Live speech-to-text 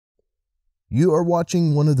You are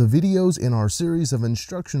watching one of the videos in our series of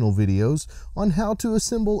instructional videos on how to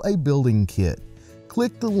assemble a building kit.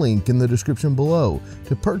 Click the link in the description below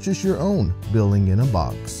to purchase your own building in a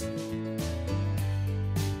box.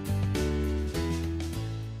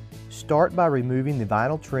 Start by removing the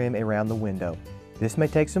vinyl trim around the window. This may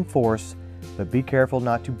take some force, but be careful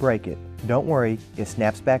not to break it. Don't worry, it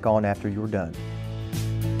snaps back on after you're done.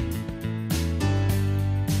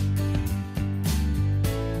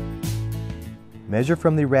 Measure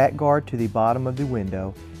from the rack guard to the bottom of the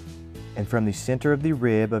window and from the center of the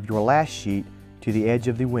rib of your last sheet to the edge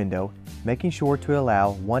of the window, making sure to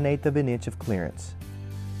allow 1/8 of an inch of clearance.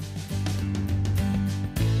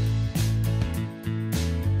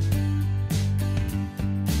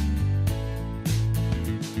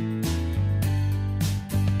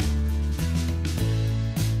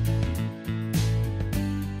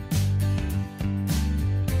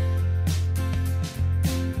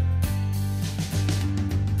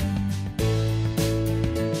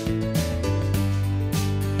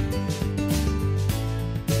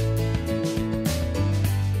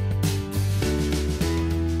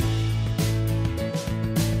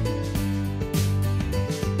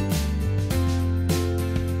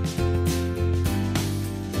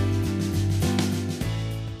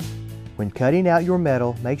 When cutting out your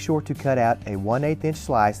metal, make sure to cut out a 1/8 inch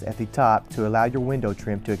slice at the top to allow your window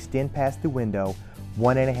trim to extend past the window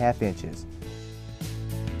 1½ inches.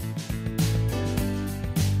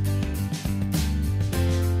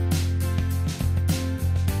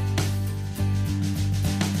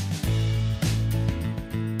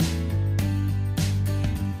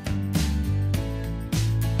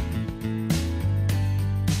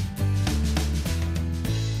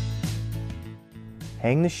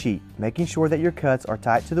 Hang the sheet, making sure that your cuts are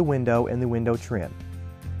tight to the window and the window trim.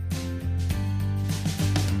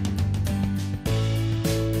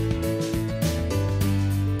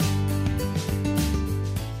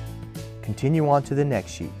 Continue on to the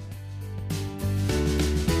next sheet.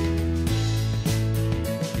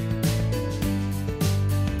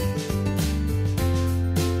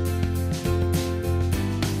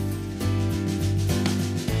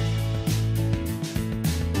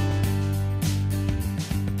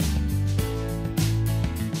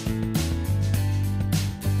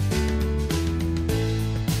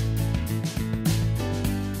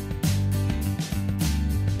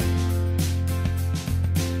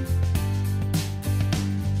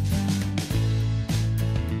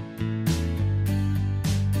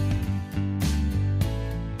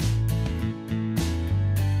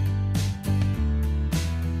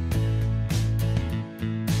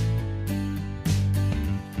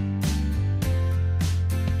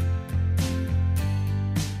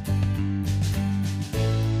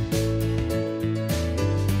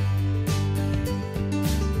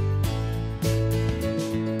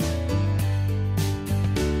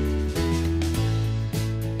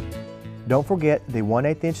 Don't forget the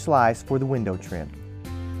 1/8 inch slice for the window trim.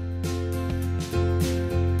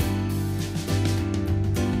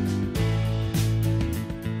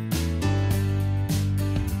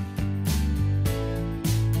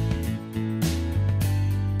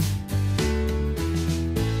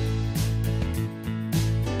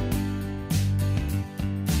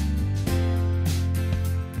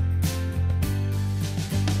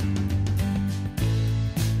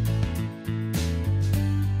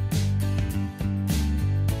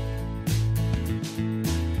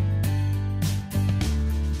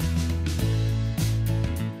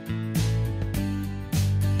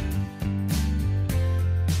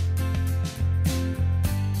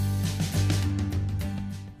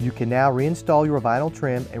 You can now reinstall your vinyl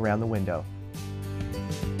trim around the window.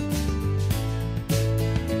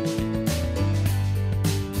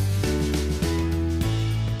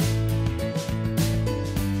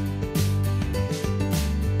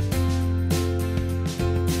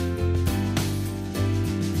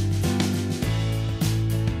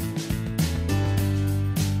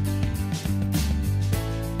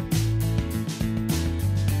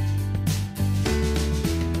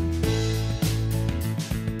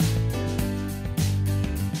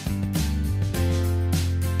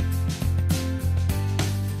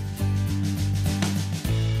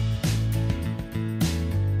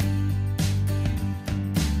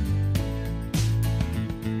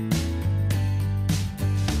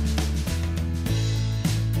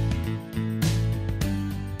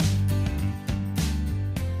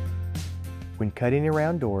 When cutting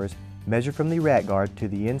around doors, measure from the rack guard to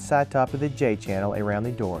the inside top of the J-channel around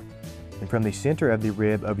the door, and from the center of the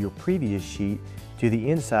rib of your previous sheet to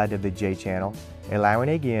the inside of the J-channel, allowing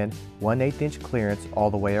again 1/8 inch clearance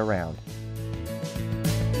all the way around.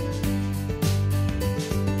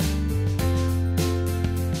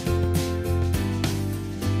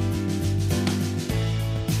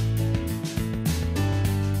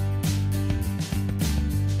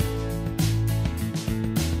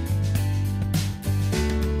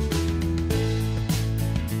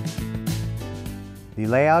 The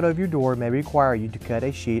layout of your door may require you to cut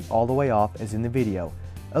a sheet all the way off as in the video,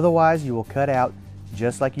 otherwise you will cut out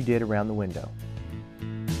just like you did around the window.